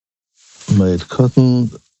Moed Cotton,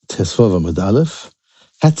 Tesvav Amud Aleph,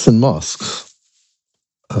 hats and masks.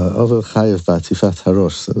 Over Chayev B'Atifat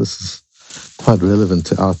Harosh. So this is quite relevant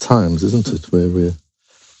to our times, isn't it? Where we're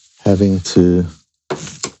having to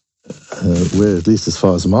wear, at least as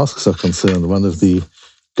far as masks are concerned, one of the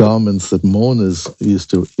garments that mourners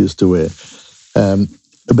used to wear.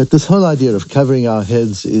 But this whole idea of covering our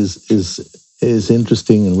heads is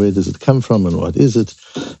interesting, and where does it come from, and what is it?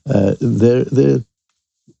 There are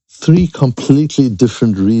three completely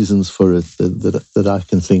different reasons for it that I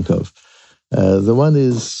can think of. The one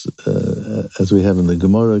is, as we have in the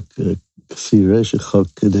Gemara,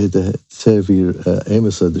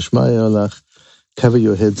 cover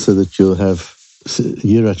your head so that you'll have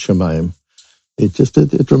Yirat Shamayim.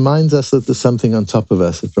 It reminds us that there's something on top of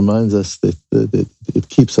us. It reminds us that it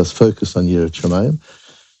keeps us focused on Yirat Shamayim.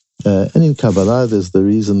 And in Kabbalah, there's the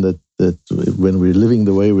reason that when we're living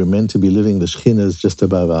the way we're meant to be living, the Shekhinah is just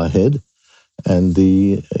above our head, and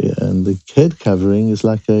the head covering is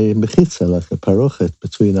like a mechitza, like a parochet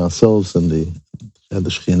between ourselves and the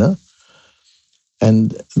Shekhinah.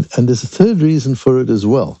 And there's a third reason for it as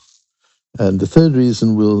well. And the third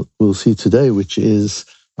reason we'll see today, which is,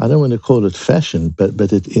 I don't want to call it fashion, but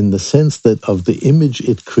it in the sense that of the image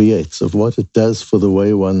it creates, of what it does for the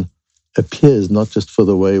way one appears, not just for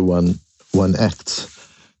the way one acts,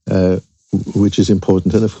 which is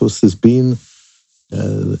important. And of course, there's been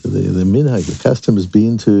the minhag, the custom has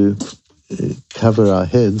been to cover our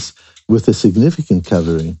heads with a significant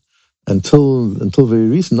covering until very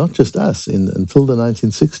recent. Not just us. Until the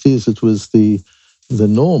 1960s, it was the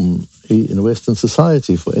norm in Western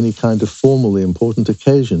society for any kind of formally important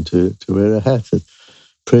occasion to wear a hat.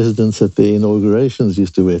 Presidents at their inaugurations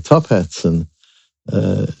used to wear top hats, and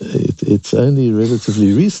it's only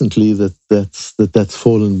relatively recently that's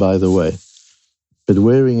fallen by the way. But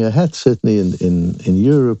wearing a hat, certainly in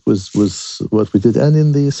Europe, was what we did, and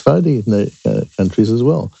in the Sephardi countries as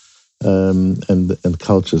well, and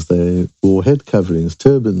cultures. They wore head coverings,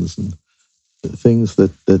 turbans, and things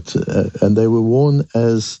and they were worn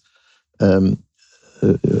as I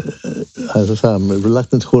say, I'm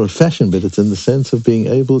reluctant to call it fashion, but it's in the sense of being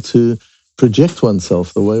able to project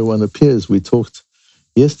oneself the way one appears. We talked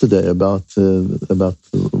yesterday about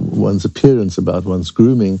one's appearance, about one's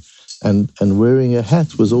grooming, and wearing a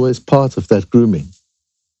hat was always part of that grooming.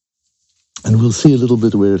 And we'll see a little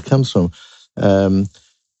bit where it comes from.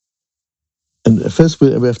 And first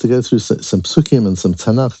we have to go through some psukim and some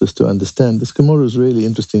Tanakh just to understand. This Gemara is really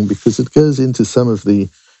interesting because it goes into some of the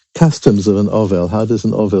customs of an Ovel. How does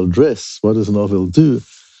an Ovel dress? What does an Ovel do?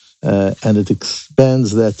 And it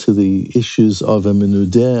expands that to the issues of a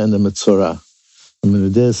menudeh and a metzorah. A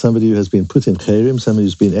menudeh is somebody who has been put in chayrim, somebody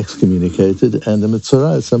who's been excommunicated, and a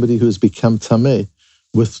metzorah is somebody who has become tameh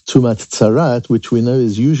with tumat tzarat, which we know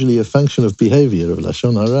is usually a function of behavior, of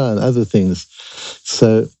lashon hara and other things.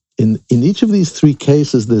 So in each of these three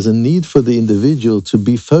cases, there's a need for the individual to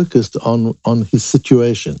be focused on his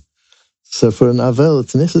situation. So for an Avel,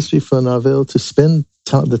 it's necessary for an Avel to spend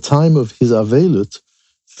the time of his Avelut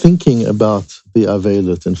thinking about the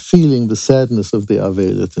Avelut and feeling the sadness of the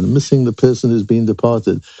Avelut and missing the person who's been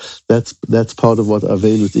departed. That's part of what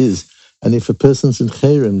Avelut is. And if a person's in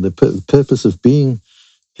Chayrim, the purpose of being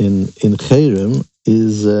in Chayrim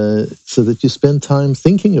is so that you spend time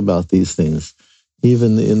thinking about these things.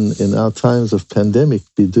 Even in our times of pandemic,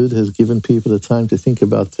 Bidud has given people a time to think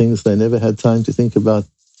about things they never had time to think about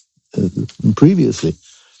previously.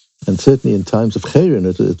 And certainly in times of Chayrin,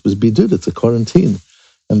 it was Bidud, it's a quarantine.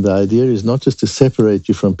 And the idea is not just to separate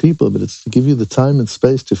you from people, but it's to give you the time and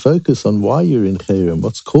space to focus on why you're in Chayrim,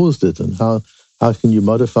 what's caused it, and how can you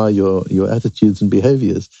modify your attitudes and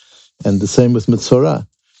behaviors. And the same with Metzorah.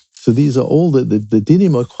 So these are all the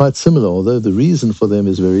dinim are quite similar, although the reason for them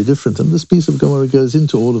is very different. And this piece of Gemara goes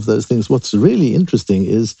into all of those things. What's really interesting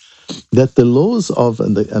is that the laws of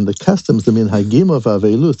and the customs, the minhagim of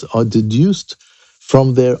Avelut, are deduced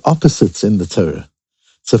from their opposites in the Torah.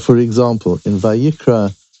 So, for example, in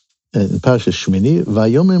Vayikra, in Parashat Shmini,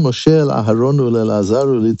 Vayome Moshe el Aharon ul Elazar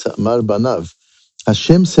ul Itamar banav.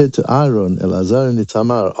 Hashem said to Aaron, Elazar and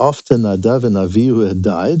Itamar, after Nadav and Avihu had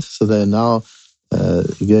died, so they are now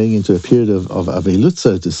going into a period of Avelut,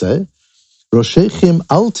 so to say, Roshechem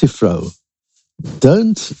al tifro,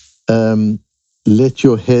 don't let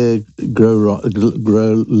your hair grow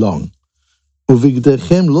long.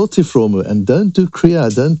 Uvigdechem lo tifromu, and don't do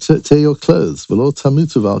kriya, don't tear your clothes. V'lo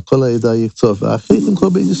tamutu v'al kol ha'edah yiktov. V'acheitim kol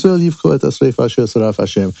beit Yisrael yivko et asreif asher saraf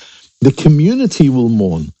Hashem. The community will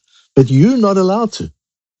mourn, but you're not allowed to.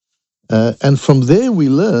 And from there we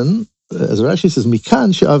learn, as Rashi says,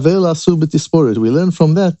 Mikan she'avel asu b'tisporet. We learn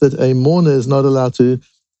from that a mourner is not allowed to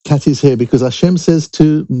cut his hair, because Hashem says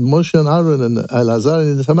to Moshe and Aaron and Elazar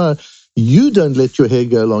and Tamar, you don't let your hair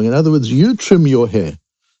go long. In other words, you trim your hair,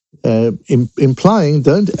 implying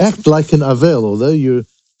don't act like an Avel, although you're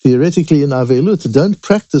theoretically in Avelut, don't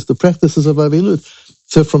practice the practices of Avelut.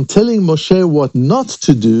 So from telling Moshe what not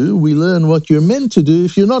to do, we learn what you're meant to do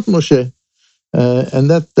if you're not Moshe. And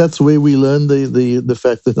that's where we learn the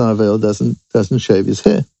fact that Avel doesn't shave his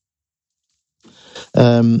hair.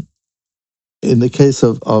 In the case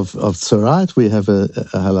of Tzarat, we have a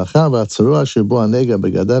halacha about Tzarua shebo anega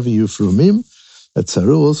begadav yufrumim. That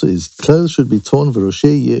Tzarua also, his clothes should be torn,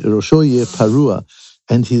 v'rosho ye parua,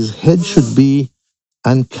 and his head should be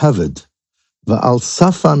uncovered. Va'al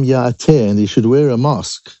safam ya'ateh, and he should wear a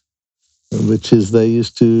mask, which is they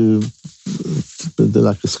used to,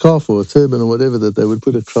 like a scarf or a turban or whatever, that they would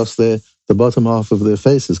put across the bottom half of their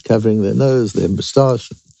faces, covering their nose, their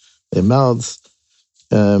moustache, their mouths.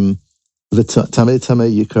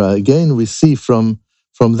 Again, we see from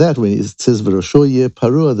that when it says "V'rosho yeh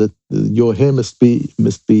parua," that your hair must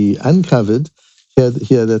be uncovered.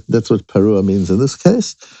 Here, that's what parua means in this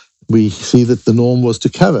case. We see that the norm was to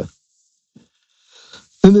cover.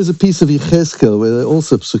 Then there's a piece of Yechezkel where there are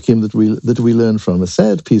also psukim that we learn from. A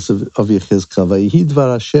sad piece of Yechezkel. Vayihi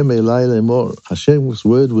dvar Hashem elai lemor. Hashem's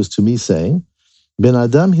word was to me saying, "Ben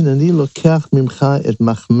Adam hinani lokeach mimcha et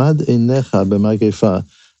machmad einecha b'magefa."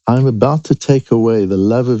 I'm about to take away the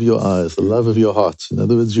love of your eyes, the love of your heart. In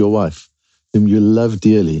other words, your wife, whom you love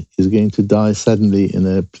dearly, is going to die suddenly in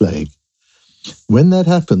a plague. When that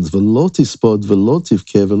happens, v'lo tispod, v'lo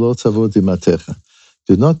tivkeh, v'lo tavod imatecha.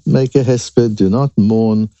 Do not make a hesped, do not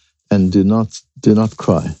mourn, and do not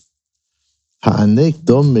cry. Ha'anek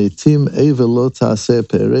dom meitim v'lo ta'aseh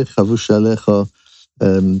pe'erei chavush alecha.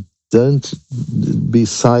 Don't be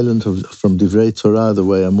silent from divrei Torah the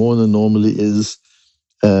way a mourner normally is.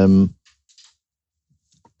 Wear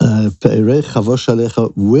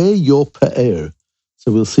your pa'er.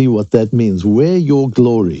 So we'll see what that means. Wear your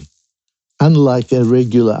glory. Unlike a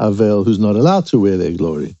regular Avel who's not allowed to wear their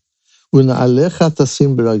glory. And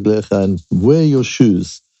wear your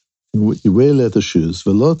shoes. You wear leather shoes.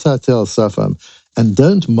 And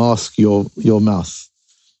don't mask your mouth.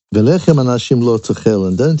 And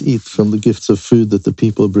don't eat from the gifts of food that the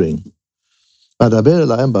people bring. I told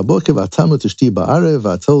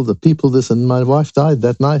the people this, and my wife died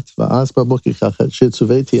that night. And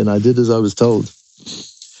I did as I was told.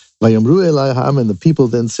 And the people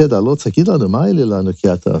then said, so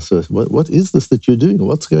what is this that you're doing?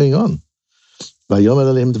 What's going on? And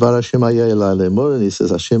he says,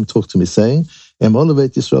 Hashem talked to me saying, I'm going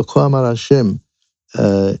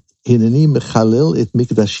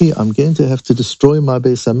to have to destroy my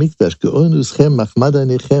Beis Hamikdash, the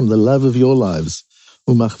love of your lives.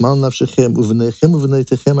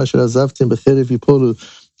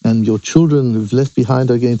 And your children who've left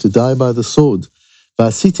behind are going to die by the sword.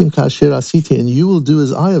 And you will do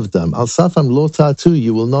as I have done.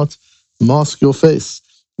 You will not mask your face.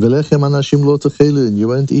 And you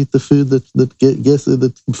won't eat the food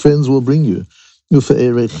that friends will bring you.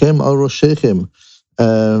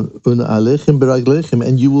 And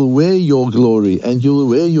you will wear your glory, and you will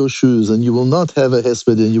wear your shoes, and you will not have a hesped,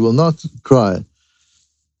 and you will not cry,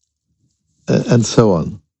 and so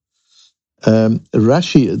on.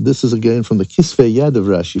 Rashi, this is again from the Kisvei Yad of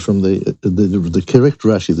Rashi, from the correct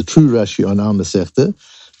Rashi, the true Rashi on our Masechta,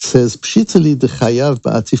 says, Pshitali de chayav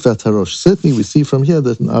ba'atifat harosh. Certainly we see from here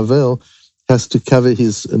that an Avel has to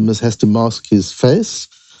mask his face.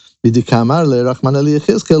 Because Hashem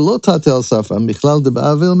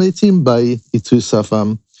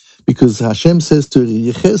says to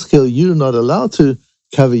Yechezkel, you're not allowed to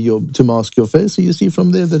mask your face. So you see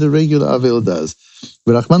from there that a regular Avel does.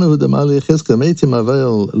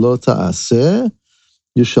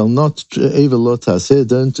 You shall not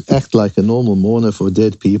don't act like a normal mourner for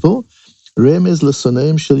dead people.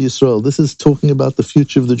 This is talking about the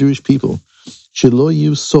future of the Jewish people.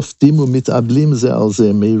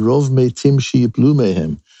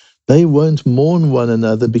 They won't mourn one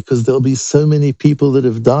another because there'll be so many people that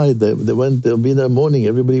have died. There'll be no mourning.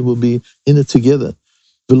 Everybody will be in it together.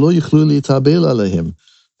 And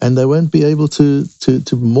they won't be able to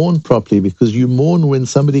mourn properly, because you mourn when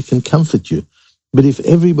somebody can comfort you. But if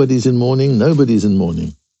everybody's in mourning, nobody's in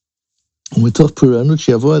mourning. Instead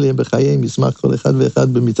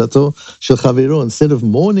of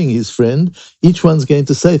mourning his friend, each one's going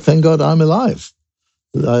to say, thank God I'm alive.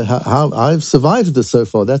 I've survived this so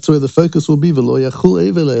far. That's where the focus will be. There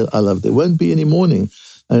won't be any mourning.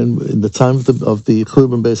 And in the time of the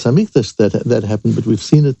Churban Beis Hamikdash that happened, but we've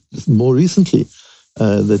seen it more recently.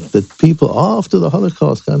 that people after the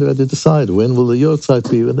Holocaust kind of had to decide when will the Yortzeit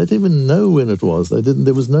be, and they didn't even know when it was.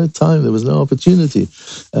 There was no time, there was no opportunity,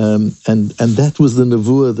 and that was the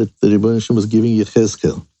nevuah that the Rebbeinu Shem was giving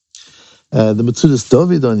Yechezkel. The Metzudas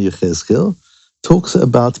David on Yechezkel talks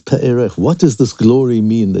about Pe'erech. What does this glory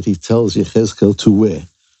mean that he tells Yechezkel to wear?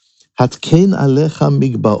 Hatkein alecha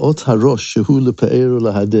migbaot harosh shehu lepe'er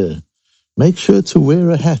lahader. Make sure to wear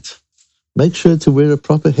a hat. Make sure to wear a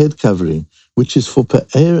proper head covering, which is for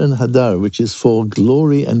Pe'er and Hadar, which is for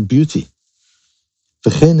glory and beauty.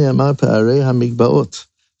 And the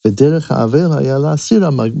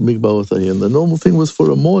normal thing was for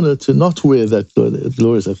a mourner to not wear that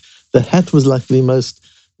glorious. The hat was like the most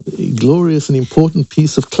glorious and important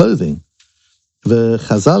piece of clothing.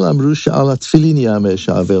 Chazal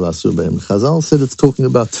said it's talking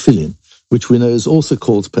about tefillin, which we know is also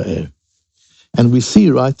called Pe'er. And we see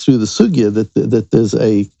right through the sugya that there's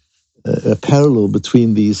a parallel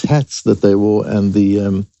between these hats that they wore and the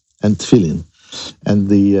and tefillin. And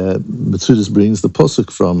the Metzudas brings the posuk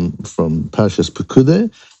from Parshas Pekudei,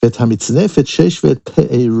 et hamitznefet shesh ve'et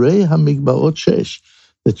pe'erei hamigbaot shesh,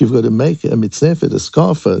 that you've got to make a mitznefet, a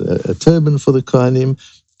scarf, a turban for the kohanim,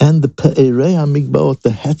 and the pe'erei hamigbaot,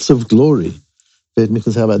 the hats of glory.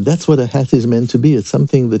 That's what a hat is meant to be. It's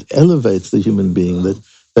something that elevates the human being, that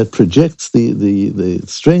projects the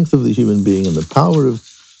strength of the human being and the power of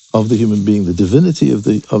the human being, the divinity of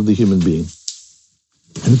the human being.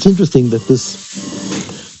 And it's interesting that this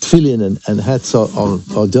tefillin and hats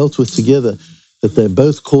are dealt with together, that they're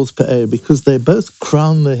both called Pe'er, because they both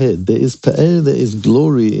crown the head. There is Pe'er, there is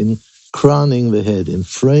glory in crowning the head, in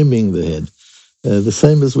framing the head. The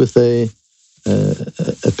same as with a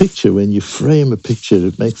picture. When you frame a picture,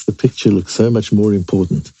 it makes the picture look so much more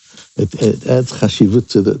important. It adds chashivut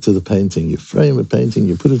to the painting. You frame a painting,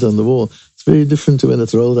 you put it on the wall. It's very different to when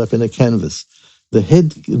it's rolled up in a canvas. The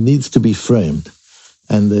head needs to be framed.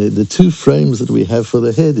 And the two frames that we have for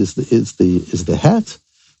the head is the hat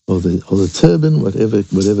or the turban,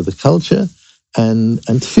 whatever the culture, and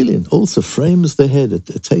tefillin also frames the head.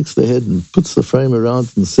 It takes the head and puts the frame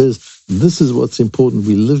around and says, this is what's important.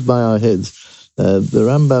 We live by our heads. The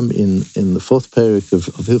Rambam in the fourth parak of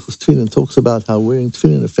Hilchos Tefillin talks about how wearing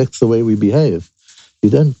tefillin affects the way we behave. You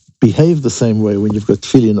don't behave the same way when you've got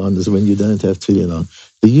tefillin on as when you don't have tefillin on.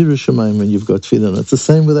 The Yiras Shamayim when you've got tefillin on. It's the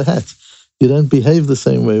same with a hat. You don't behave the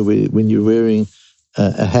same way when you're wearing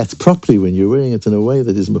a hat properly, when you're wearing it in a way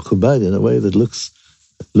that is mechubad, in a way that looks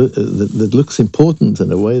important,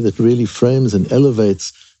 in a way that really frames and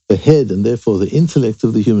elevates the head and therefore the intellect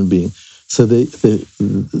of the human being. So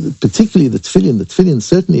particularly the tefillin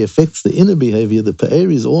certainly affects the inner behavior. The Pe'er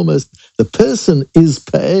is the person is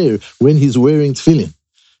Pe'er when he's wearing tefillin.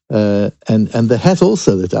 And the hat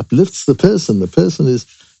also, that uplifts the person. The person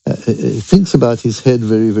thinks about his head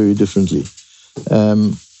very, very differently.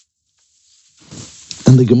 And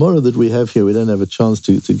the Gemara that we have here, we don't have a chance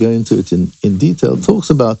to go into it in detail, talks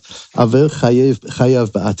about Avel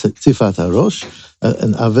chayav ba'atifat harosh.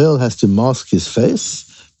 An Avel has to mask his face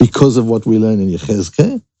because of what we learn in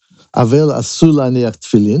Yechezkel. Avel asur laniach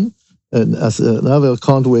tefillin. An Avel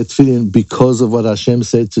can't wear tefillin because of what Hashem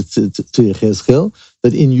said to Yechezkel,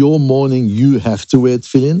 that in your mourning you have to wear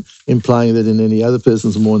tefillin, implying that in any other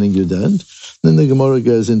person's mourning you don't. Then the Gemara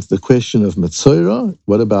goes into the question of Metzora.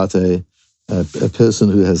 What about a person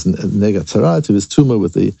who has nega tzarat, who is tumah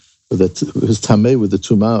who's tameh with the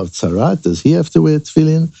tumah of tzarat? Does he have to wear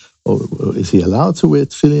tefillin, or is he allowed to wear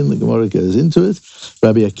tefillin? The Gemara goes into it.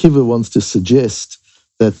 Rabbi Akiva wants to suggest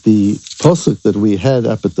that the posuk that we had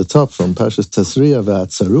up at the top from Parshas Tasriya,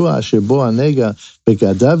 v'atzarua asher bo anega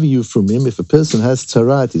begadav yufrumim, if a person has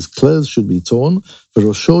tzarat, his clothes should be torn,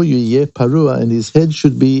 v'rosho yeh parua, and his head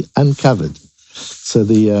should be uncovered. So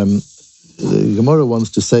the Gemara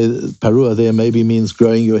wants to say that parua there maybe means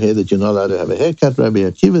growing your hair, that you're not allowed to have a haircut. Rabbi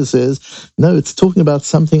Akiva says, no, it's talking about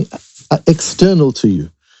something external to you.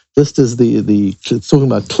 Just as it's talking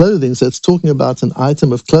about clothing, so it's talking about an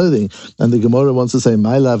item of clothing. And the Gemara wants to say,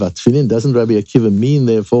 Ma'alav tefillin. Doesn't Rabbi Akiva mean,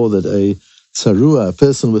 therefore, that a tzarua, a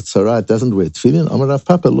person with tzarat, doesn't wear tefillin? Amar Rav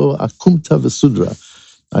Papa lo akumta v'sudra.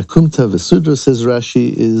 Akumta v'sudra, says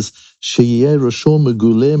Rashi, is sheyeh rosho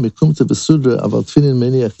meguleh mekumta v'sudra aval tefillin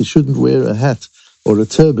meniach. He shouldn't wear a hat or a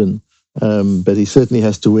turban, but he certainly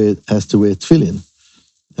has to wear tefillin.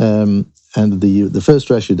 And the first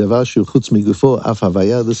Rashi, Davashu chutz migufo af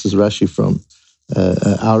havaya. This is Rashi from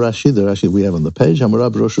our Rashi, the Rashi we have on the page.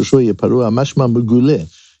 Hamurab rosh hashoye parua mashma meguleh.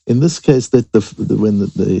 In this case, when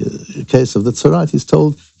the case of the tzarat, he's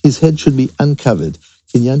told his head should be uncovered.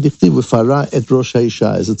 Kinyan diktiv v'fara et rosh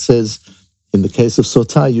haisha, as it says In the case of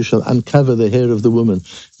sotah, you shall uncover the hair of the woman.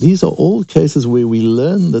 These are all cases where we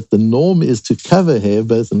learn that the norm is to cover hair,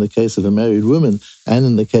 both in the case of a married woman and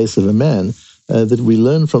in the case of a man, that we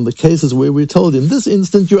learn from the cases where we're told, in this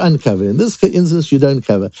instance, you uncover, in this instance, you don't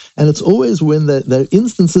cover. And it's always when there are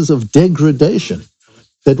instances of degradation,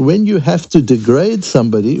 that when you have to degrade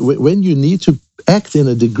somebody, when you need to act in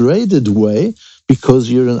a degraded way,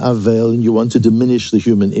 because you're an Avel and you want to diminish the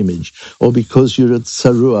human image, or because you're at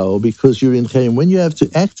Sarua, or because you're in Chaim, when you have to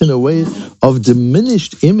act in a way of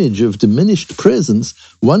diminished image, of diminished presence,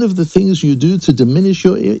 one of the things you do to diminish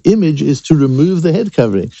your image is to remove the head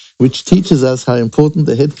covering, which teaches us how important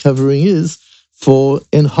the head covering is for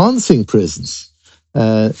enhancing presence.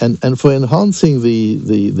 And for enhancing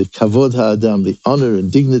the kavod ha'adam, the honor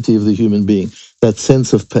and dignity of the human being, that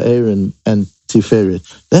sense of pa'er and tiferet.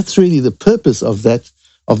 That's really the purpose of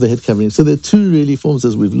the head covering. So there are two really forms,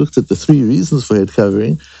 as we've looked at the three reasons for head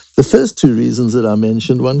covering. The first two reasons that I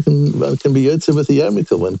mentioned, one can be yotze with a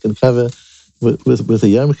yarmulke, one can cover with a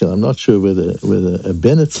yarmulke. I'm not sure whether a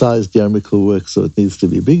Bennett-sized yarmulke works, or it needs to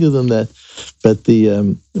be bigger than that. But the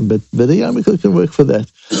yarmulke can work for that.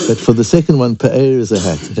 But for the second one, pa'er is a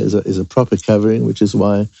hat, is a proper covering, which is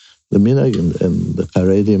why the minhag and the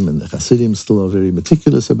paredim and the Hasidim still are very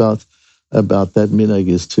meticulous about that. Minhag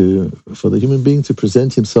is for the human being to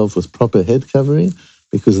present himself with proper head covering,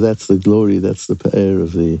 because that's the glory, that's the pa'er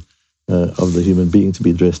of the human being, to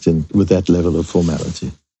be dressed in with that level of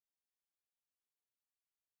formality.